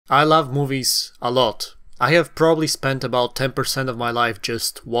I love movies a lot. I have probably spent about 10% of my life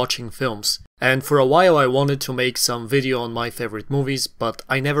just watching films. And for a while I wanted to make some video on my favorite movies, but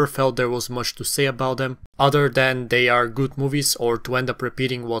I never felt there was much to say about them, other than they are good movies or to end up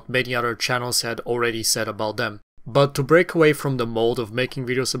repeating what many other channels had already said about them. But to break away from the mold of making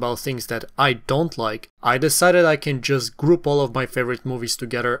videos about things that I don't like, I decided I can just group all of my favorite movies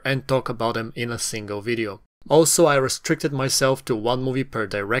together and talk about them in a single video. Also, I restricted myself to one movie per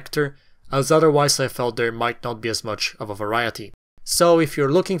director, as otherwise I felt there might not be as much of a variety. So if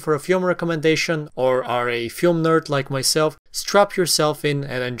you're looking for a film recommendation or are a film nerd like myself, strap yourself in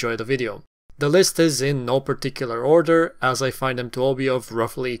and enjoy the video. The list is in no particular order, as I find them to all be of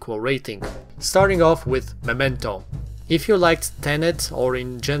roughly equal rating. Starting off with Memento. If you liked Tenet or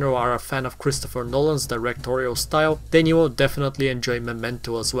in general are a fan of Christopher Nolan's directorial style, then you will definitely enjoy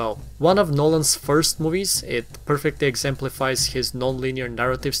Memento as well. One of Nolan's first movies, it perfectly exemplifies his non-linear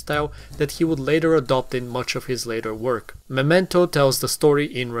narrative style that he would later adopt in much of his later work. Memento tells the story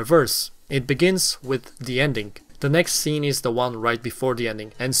in reverse. It begins with the ending. The next scene is the one right before the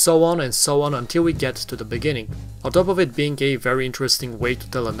ending, and so on until we get to the beginning. On top of it being a very interesting way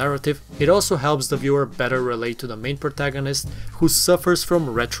to tell a narrative, it also helps the viewer better relate to the main protagonist, who suffers from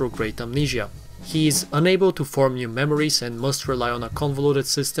retrograde amnesia. He is unable to form new memories and must rely on a convoluted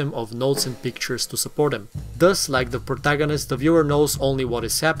system of notes and pictures to support him. Thus, like the protagonist, the viewer knows only what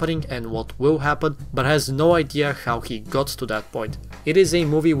is happening and what will happen, but has no idea how he got to that point. It is a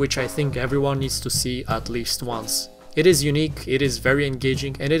movie which I think everyone needs to see at least once. It is unique, it is very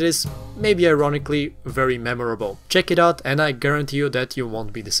engaging, and it is, maybe ironically, very memorable. Check it out and I guarantee you that you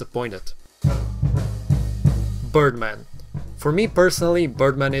won't be disappointed. Birdman. For me personally,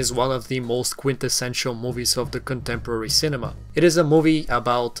 Birdman is one of the most quintessential movies of the contemporary cinema. It is a movie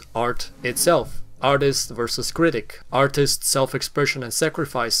about art itself. Artist versus critic, artist, self-expression and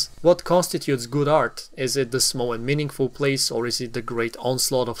sacrifice. What constitutes good art? Is it the small and meaningful plays, or is it the great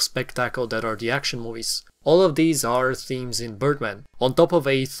onslaught of spectacle that are the action movies? All of these are themes in Birdman. On top of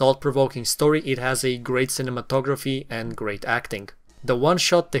a thought-provoking story, it has a great cinematography and great acting. The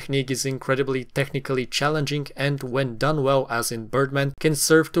one-shot technique is incredibly technically challenging and, when done well as in Birdman, can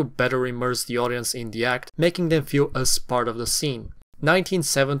serve to better immerse the audience in the act, making them feel as part of the scene.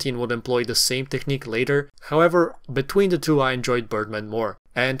 1917 would employ the same technique later, however, between the two I enjoyed Birdman more.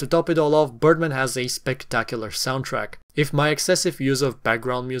 And to top it all off, Birdman has a spectacular soundtrack. If my excessive use of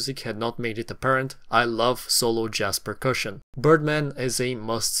background music had not made it apparent, I love solo jazz percussion. Birdman is a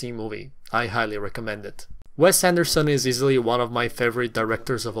must-see movie. I highly recommend it. Wes Anderson is easily one of my favorite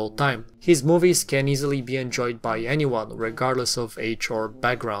directors of all time. His movies can easily be enjoyed by anyone, regardless of age or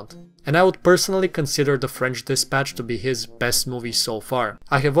background. And I would personally consider The French Dispatch to be his best movie so far.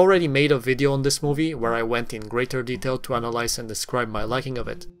 I have already made a video on this movie where I went in greater detail to analyze and describe my liking of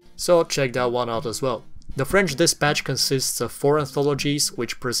it, so check that one out as well. The French Dispatch consists of 4 anthologies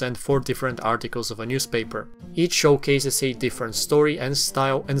which present 4 different articles of a newspaper. Each showcases a different story and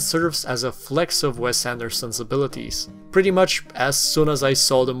style and serves as a flex of Wes Anderson's abilities. Pretty much as soon as I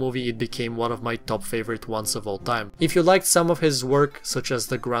saw the movie, it became one of my top favorite ones of all time. If you liked some of his work, such as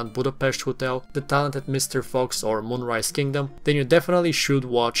The Grand Budapest Hotel, The Talented Mr. Fox or Moonrise Kingdom, then you definitely should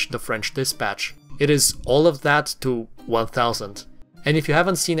watch The French Dispatch. It is all of that to 1000. And if you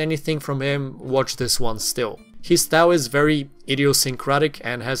haven't seen anything from him, watch this one still. His style is very idiosyncratic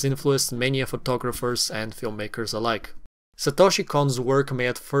and has influenced many photographers and filmmakers alike. Satoshi Kon's work may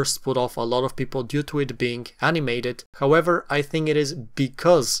at first put off a lot of people due to it being animated, however I think it is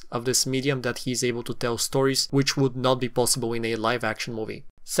because of this medium that he is able to tell stories which would not be possible in a live action movie.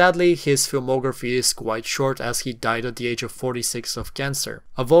 Sadly, his filmography is quite short as he died at the age of 46 of cancer.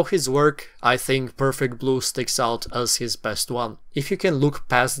 Of all his work, I think Perfect Blue sticks out as his best one. If you can look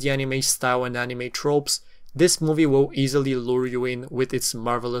past the anime style and anime tropes, this movie will easily lure you in with its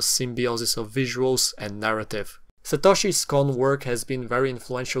marvelous symbiosis of visuals and narrative. Satoshi Kon's work has been very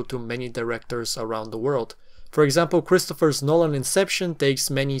influential to many directors around the world. For example, Christopher Nolan's Inception takes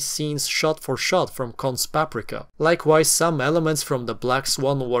many scenes shot for shot from Kon's Paprika. Likewise, some elements from The Black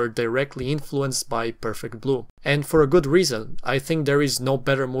Swan were directly influenced by Perfect Blue. And for a good reason. I think there is no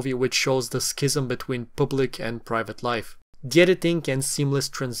better movie which shows the schism between public and private life. The editing and seamless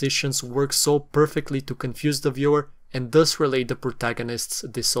transitions work so perfectly to confuse the viewer and thus relate the protagonist's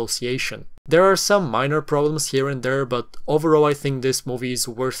dissociation. There are some minor problems here and there, but overall I think this movie is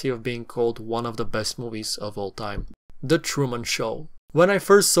worthy of being called one of the best movies of all time. The Truman Show. When I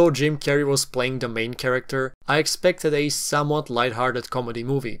first saw Jim Carrey was playing the main character, I expected a somewhat lighthearted comedy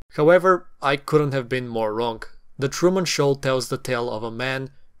movie. However, I couldn't have been more wrong. The Truman Show tells the tale of a man,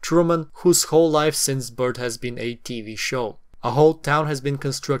 Truman, whose whole life since birth has been a TV show. A whole town has been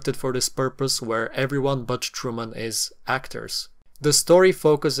constructed for this purpose where everyone but Truman is actors. The story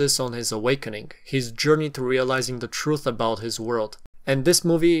focuses on his awakening, his journey to realizing the truth about his world. And this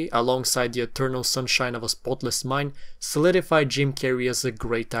movie, alongside The Eternal Sunshine of a Spotless Mind, solidified Jim Carrey as a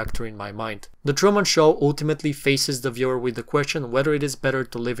great actor in my mind. The Truman Show ultimately faces the viewer with the question whether it is better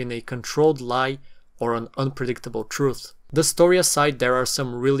to live in a controlled lie or an unpredictable truth. The story aside, there are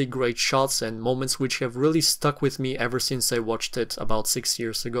some really great shots and moments which have really stuck with me ever since I watched it about 6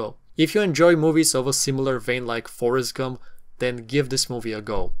 years ago. If you enjoy movies of a similar vein like Forrest Gump, then give this movie a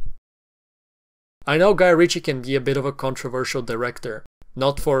go. I know Guy Ritchie can be a bit of a controversial director.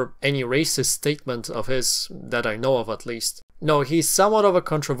 Not for any racist statement of his, that I know of at least. No, he's somewhat of a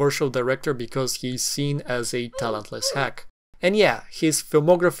controversial director because he's seen as a talentless hack. And yeah, his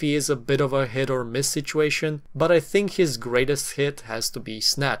filmography is a bit of a hit or miss situation, but I think his greatest hit has to be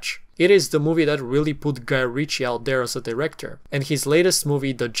Snatch. It is the movie that really put Guy Ritchie out there as a director, and his latest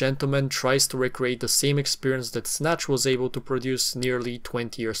movie, The Gentleman, tries to recreate the same experience that Snatch was able to produce nearly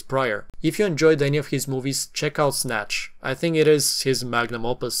 20 years prior. If you enjoyed any of his movies, check out Snatch. I think it is his magnum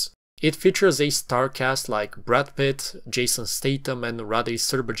opus. It features a star cast like Brad Pitt, Jason Statham, and Rade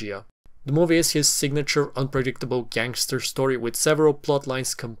Srbađija. The movie is his signature unpredictable gangster story with several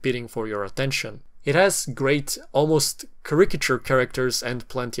plotlines competing for your attention. It has great, almost caricature characters and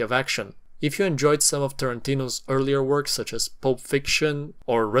plenty of action. If you enjoyed some of Tarantino's earlier works such as Pulp Fiction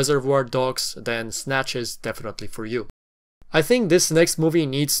or Reservoir Dogs, then Snatch is definitely for you. I think this next movie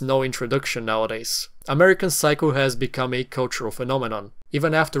needs no introduction nowadays. American Psycho has become a cultural phenomenon.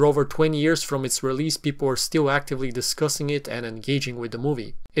 Even after over 20 years from its release, people are still actively discussing it and engaging with the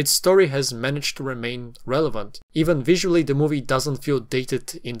movie. Its story has managed to remain relevant. Even visually, the movie doesn't feel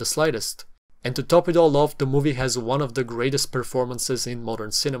dated in the slightest. And to top it all off, the movie has one of the greatest performances in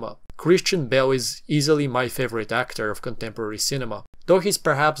modern cinema. Christian Bale is easily my favorite actor of contemporary cinema. Though he's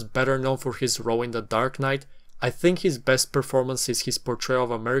perhaps better known for his role in The Dark Knight, I think his best performance is his portrayal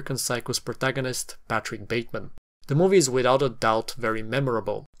of American Psycho's protagonist, Patrick Bateman. The movie is without a doubt very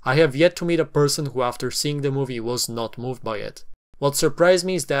memorable. I have yet to meet a person who after seeing the movie was not moved by it. What surprised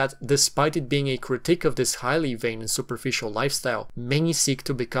me is that, despite it being a critique of this highly vain and superficial lifestyle, many seek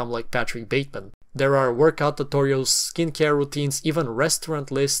to become like Patrick Bateman. There are workout tutorials, skincare routines, even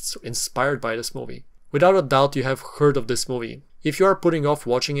restaurant lists inspired by this movie. Without a doubt you have heard of this movie. If you are putting off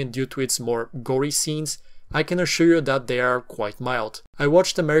watching it due to its more gory scenes, I can assure you that they are quite mild. I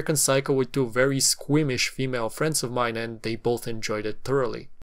watched American Psycho with two very squeamish female friends of mine and they both enjoyed it thoroughly.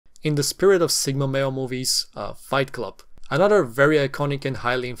 In the spirit of Sigma male movies, Fight Club. Another very iconic and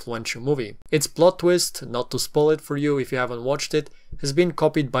highly influential movie. Its plot twist, not to spoil it for you if you haven't watched it, has been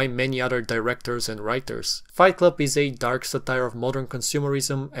copied by many other directors and writers. Fight Club is a dark satire of modern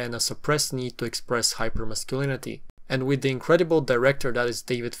consumerism and a suppressed need to express hypermasculinity. And with the incredible director that is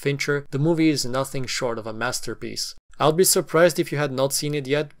David Fincher, the movie is nothing short of a masterpiece. I'll be surprised if you had not seen it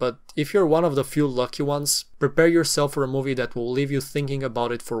yet, but if you're one of the few lucky ones, prepare yourself for a movie that will leave you thinking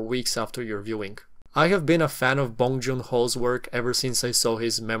about it for weeks after your viewing. I have been a fan of Bong Joon-Ho's work ever since I saw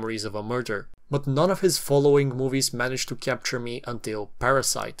his Memories of a Murder, but none of his following movies managed to capture me until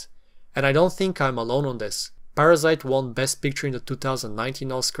Parasite. And I don't think I'm alone on this. Parasite won Best Picture in the 2019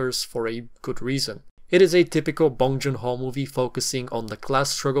 Oscars for a good reason. It is a typical Bong Joon-ho movie focusing on the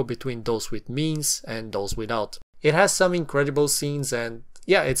class struggle between those with means and those without. It has some incredible scenes and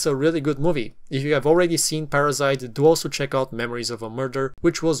yeah, it's a really good movie. If you have already seen Parasite, do also check out Memories of a Murder,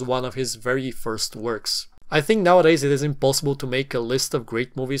 which was one of his very first works. I think nowadays it is impossible to make a list of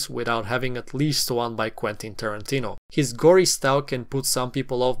great movies without having at least one by Quentin Tarantino. His gory style can put some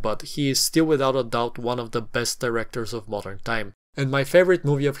people off, but he is still without a doubt one of the best directors of modern time. And my favorite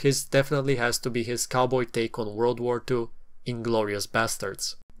movie of his definitely has to be his cowboy take on World War II, Inglourious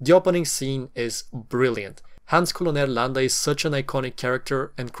Basterds. The opening scene is brilliant. Hans Colonel Landa is such an iconic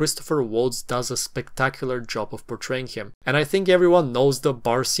character and Christopher Waltz does a spectacular job of portraying him. And I think everyone knows the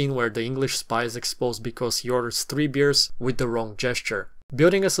bar scene where the English spy is exposed because he orders 3 beers with the wrong gesture.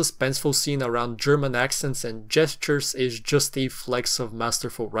 Building a suspenseful scene around German accents and gestures is just a flex of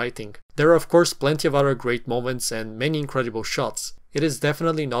masterful writing. There are of course plenty of other great moments and many incredible shots. It is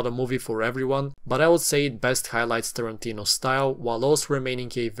definitely not a movie for everyone, but I would say it best highlights Tarantino's style while also remaining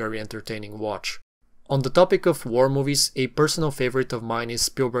a very entertaining watch. On the topic of war movies, a personal favorite of mine is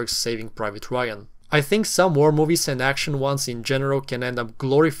Spielberg's Saving Private Ryan. I think some war movies and action ones in general can end up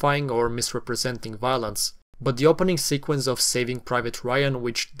glorifying or misrepresenting violence, but the opening sequence of Saving Private Ryan,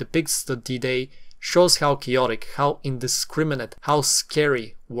 which depicts the D-Day, shows how chaotic, how indiscriminate, how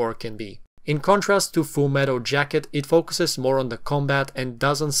scary war can be. In contrast to Full Metal Jacket, it focuses more on the combat and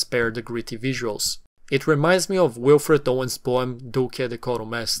doesn't spare the gritty visuals. It reminds me of Wilfred Owen's poem Dulce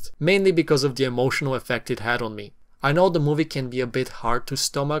Decorum Est, mainly because of the emotional effect it had on me. I know the movie can be a bit hard to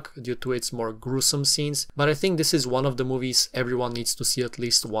stomach due to its more gruesome scenes, but I think this is one of the movies everyone needs to see at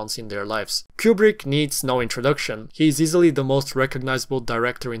least once in their lives. Kubrick needs no introduction. He is easily the most recognizable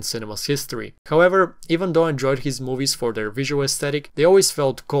director in cinema's history. However, even though I enjoyed his movies for their visual aesthetic, they always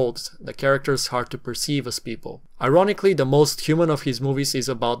felt cold, the characters hard to perceive as people. Ironically, the most human of his movies is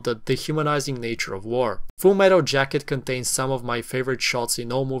about the dehumanizing nature of war. Full Metal Jacket contains some of my favorite shots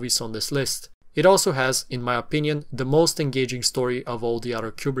in all movies on this list. It also has, in my opinion, the most engaging story of all the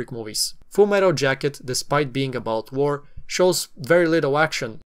other Kubrick movies. Full Metal Jacket, despite being about war, shows very little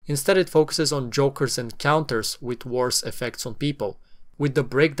action. Instead, it focuses on jokers and counters with war's effects on people, with the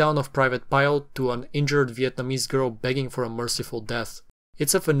breakdown of Private Pyle to an injured Vietnamese girl begging for a merciful death.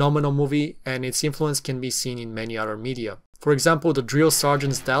 It's a phenomenal movie, and its influence can be seen in many other media. For example, the drill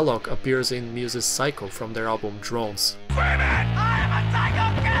sergeant's dialogue appears in Muse's Psycho from their album Drones.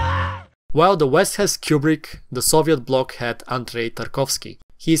 While the West has Kubrick, the Soviet bloc had Andrei Tarkovsky.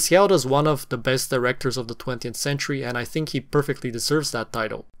 He is hailed as one of the best directors of the 20th century, and I think he perfectly deserves that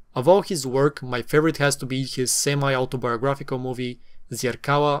title. Of all his work, my favorite has to be his semi-autobiographical movie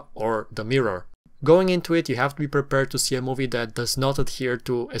Zerkała, or The Mirror. Going into it, you have to be prepared to see a movie that does not adhere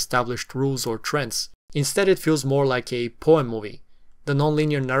to established rules or trends. Instead, it feels more like a poem movie. The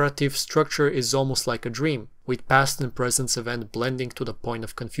non-linear narrative structure is almost like a dream, with past and present events blending to the point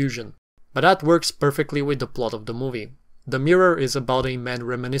of confusion. But that works perfectly with the plot of the movie. The Mirror is about a man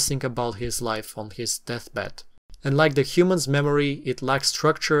reminiscing about his life on his deathbed. And like the human's memory, it lacks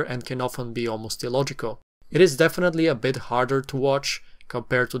structure and can often be almost illogical. It is definitely a bit harder to watch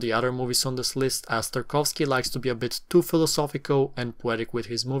compared to the other movies on this list, as Tarkovsky likes to be a bit too philosophical and poetic with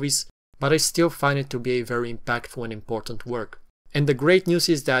his movies, but I still find it to be a very impactful and important work. And the great news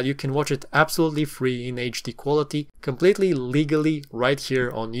is that you can watch it absolutely free in HD quality, completely legally right here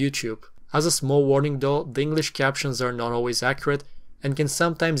on YouTube. As a small warning though, the English captions are not always accurate and can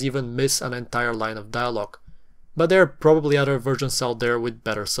sometimes even miss an entire line of dialogue. But there are probably other versions out there with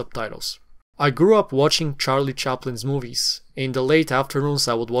better subtitles. I grew up watching Charlie Chaplin's movies. In the late afternoons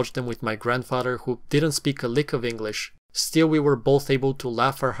I would watch them with my grandfather, who didn't speak a lick of English. Still, we were both able to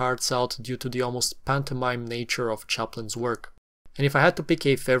laugh our hearts out due to the almost pantomime nature of Chaplin's work. And if I had to pick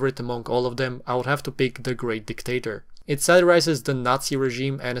a favorite among all of them, I would have to pick The Great Dictator. It satirizes the Nazi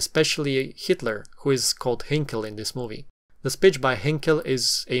regime and especially Hitler, who is called Hinkel in this movie. The speech by Hinkel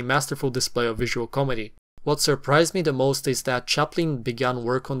is a masterful display of visual comedy. What surprised me the most is that Chaplin began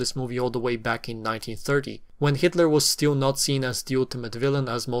work on this movie all the way back in 1930, when Hitler was still not seen as the ultimate villain,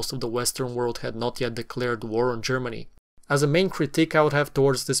 as most of the Western world had not yet declared war on Germany. As a main critique I would have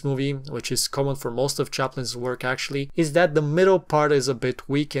towards this movie, which is common for most of Chaplin's work actually, is that the middle part is a bit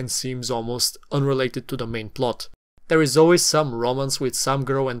weak and seems almost unrelated to the main plot. There is always some romance with some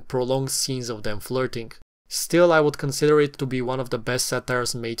girl and prolonged scenes of them flirting. Still, I would consider it to be one of the best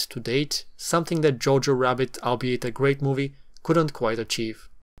satires made to date, something that Jojo Rabbit, albeit a great movie, couldn't quite achieve.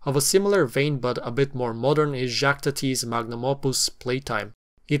 Of a similar vein but a bit more modern is Jacques Tati's magnum opus Playtime.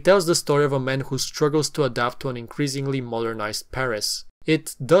 It tells the story of a man who struggles to adapt to an increasingly modernized Paris.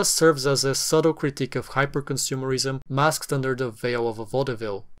 It thus serves as a subtle critique of hyperconsumerism masked under the veil of a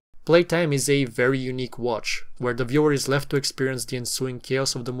vaudeville. Playtime is a very unique watch, where the viewer is left to experience the ensuing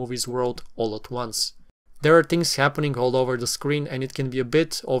chaos of the movie's world all at once. There are things happening all over the screen and it can be a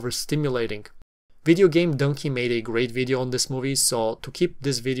bit overstimulating. Video Game Donkey made a great video on this movie, so to keep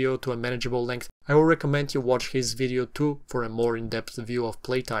this video to a manageable length, I will recommend you watch his video too for a more in-depth view of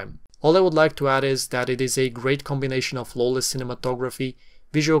Playtime. All I would like to add is that it is a great combination of flawless cinematography,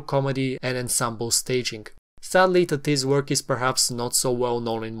 visual comedy and ensemble staging. Sadly, Tati's work is perhaps not so well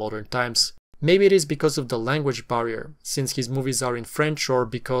known in modern times. Maybe it is because of the language barrier, since his movies are in French, or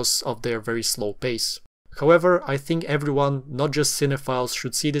because of their very slow pace. However, I think everyone, not just cinephiles,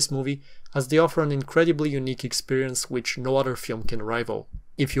 should see this movie, as they offer an incredibly unique experience which no other film can rival.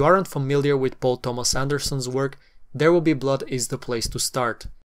 If you aren't familiar with Paul Thomas Anderson's work, There Will Be Blood is the place to start.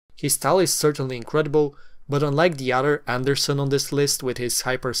 His style is certainly incredible, but unlike the other Anderson on this list with his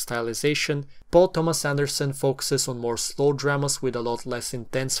hyper-stylization, Paul Thomas Anderson focuses on more slow dramas with a lot less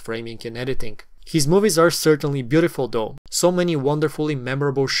intense framing and editing. His movies are certainly beautiful though. So many wonderfully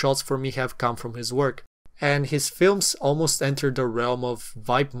memorable shots for me have come from his work, and his films almost enter the realm of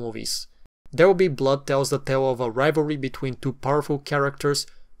vibe movies. There Will Be Blood tells the tale of a rivalry between two powerful characters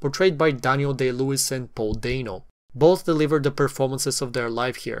portrayed by Daniel Day-Lewis and Paul Dano. Both deliver the performances of their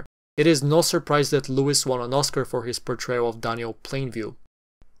life here. It is no surprise that Lewis won an Oscar for his portrayal of Daniel Plainview.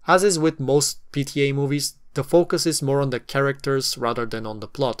 As is with most PTA movies, the focus is more on the characters rather than on the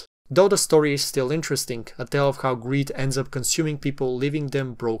plot. though the story is still interesting, a tale of how greed ends up consuming people, leaving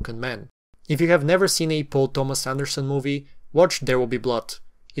them broken men. If you have never seen a Paul Thomas Anderson movie, watch There Will Be Blood.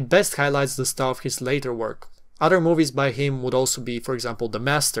 It best highlights the style of his later work. Other movies by him would also be, for example, The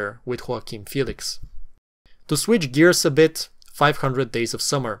Master with Joaquin Phoenix. To switch gears a bit, 500 Days of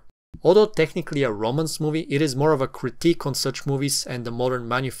Summer. Although technically a romance movie, it is more of a critique on such movies and the modern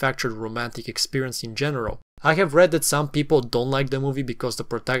manufactured romantic experience in general. I have read that some people don't like the movie because the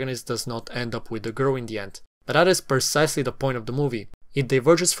protagonist does not end up with the girl in the end. But that is precisely the point of the movie. It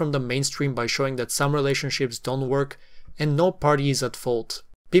diverges from the mainstream by showing that some relationships don't work and no party is at fault.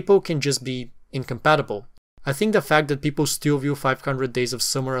 People can just be incompatible. I think the fact that people still view 500 Days of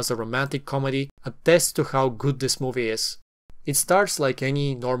Summer as a romantic comedy attests to how good this movie is. It starts like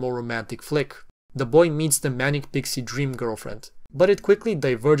any normal romantic flick. The boy meets the manic pixie dream girlfriend, but it quickly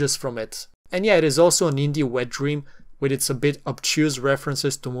diverges from it. And yeah, it is also an indie wet dream with its a bit obtuse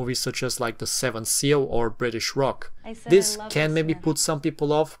references to movies such as like The Seventh Seal or British Rock. This can maybe put some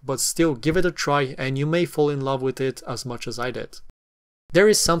people off, but still give it a try and you may fall in love with it as much as I did. There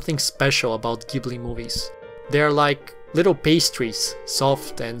is something special about Ghibli movies. They are like little pastries,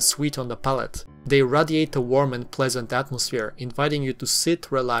 soft and sweet on the palate. They radiate a warm and pleasant atmosphere, inviting you to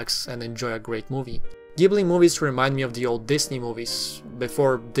sit, relax and enjoy a great movie. Ghibli movies remind me of the old Disney movies,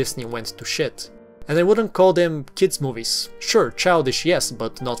 before Disney went to shit. And I wouldn't call them kids movies. Sure, childish yes,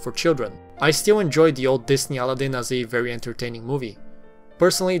 but not for children. I still enjoy the old Disney Aladdin as a very entertaining movie.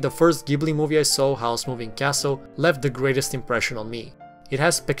 Personally, the first Ghibli movie I saw, House Moving Castle, left the greatest impression on me. It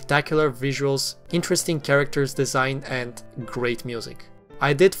has spectacular visuals, interesting characters design and great music.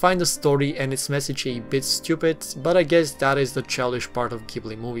 I did find the story and its message a bit stupid, but I guess that is the childish part of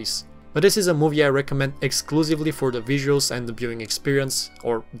Ghibli movies. But this is a movie I recommend exclusively for the visuals and the viewing experience,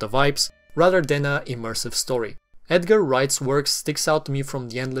 or the vibes, rather than an immersive story. Edgar Wright's work sticks out to me from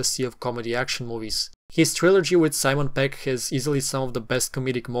the endless sea of comedy action movies. His trilogy with Simon Pegg has easily some of the best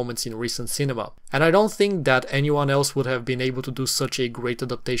comedic moments in recent cinema, and I don't think that anyone else would have been able to do such a great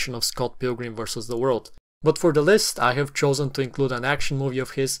adaptation of Scott Pilgrim vs. the World. But for the list, I have chosen to include an action movie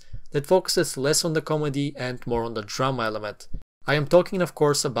of his that focuses less on the comedy and more on the drama element. I am talking of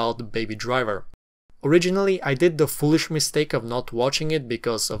course about Baby Driver. Originally, I did the foolish mistake of not watching it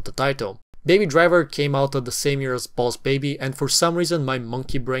because of the title. Baby Driver came out at the same year as Boss Baby, and for some reason my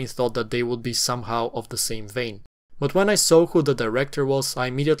monkey brain thought that they would be somehow of the same vein. But when I saw who the director was, I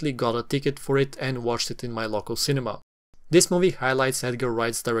immediately got a ticket for it and watched it in my local cinema. This movie highlights Edgar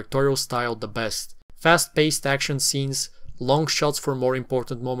Wright's directorial style the best. Fast-paced action scenes, long shots for more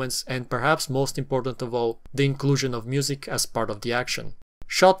important moments, and perhaps most important of all, the inclusion of music as part of the action.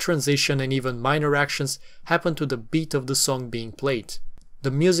 Shot transition and even minor actions happen to the beat of the song being played. The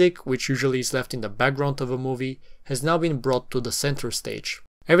music, which usually is left in the background of a movie, has now been brought to the center stage.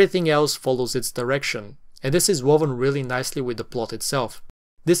 Everything else follows its direction, and this is woven really nicely with the plot itself.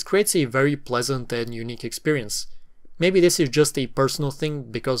 This creates a very pleasant and unique experience. Maybe this is just a personal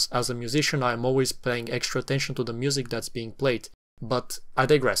thing, because as a musician I am always paying extra attention to the music that's being played, but I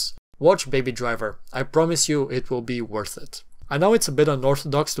digress. Watch Baby Driver, I promise you it will be worth it. I know it's a bit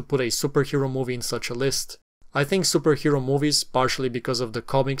unorthodox to put a superhero movie in such a list. I think superhero movies, partially because of the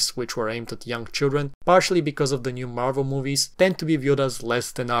comics which were aimed at young children, partially because of the new Marvel movies, tend to be viewed as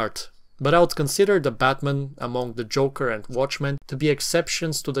less than art. But I would consider The Batman, among The Joker and Watchmen, to be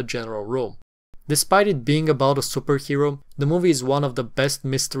exceptions to the general rule. Despite it being about a superhero, the movie is one of the best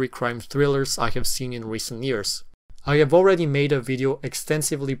mystery crime thrillers I have seen in recent years. I have already made a video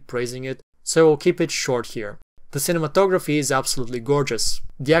extensively praising it, so I will keep it short here. The cinematography is absolutely gorgeous.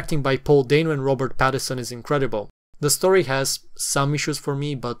 The acting by Paul Dano and Robert Pattinson is incredible. The story has some issues for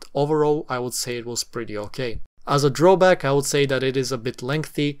me, but overall I would say it was pretty okay. As a drawback, I would say that it is a bit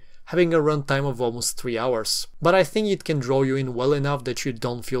lengthy, having a runtime of almost 3 hours. But I think it can draw you in well enough that you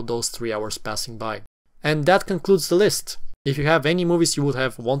don't feel those 3 hours passing by. And that concludes the list. If you have any movies you would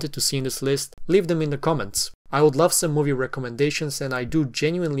have wanted to see in this list, leave them in the comments. I would love some movie recommendations, and I do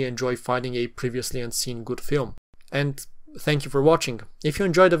genuinely enjoy finding a previously unseen good film. And thank you for watching. If you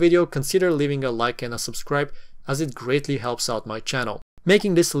enjoyed the video, consider leaving a like and a subscribe, as it greatly helps out my channel.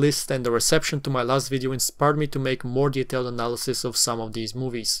 Making this list and the reception to my last video inspired me to make more detailed analysis of some of these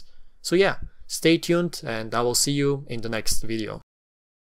movies. So yeah, stay tuned and I will see you in the next video.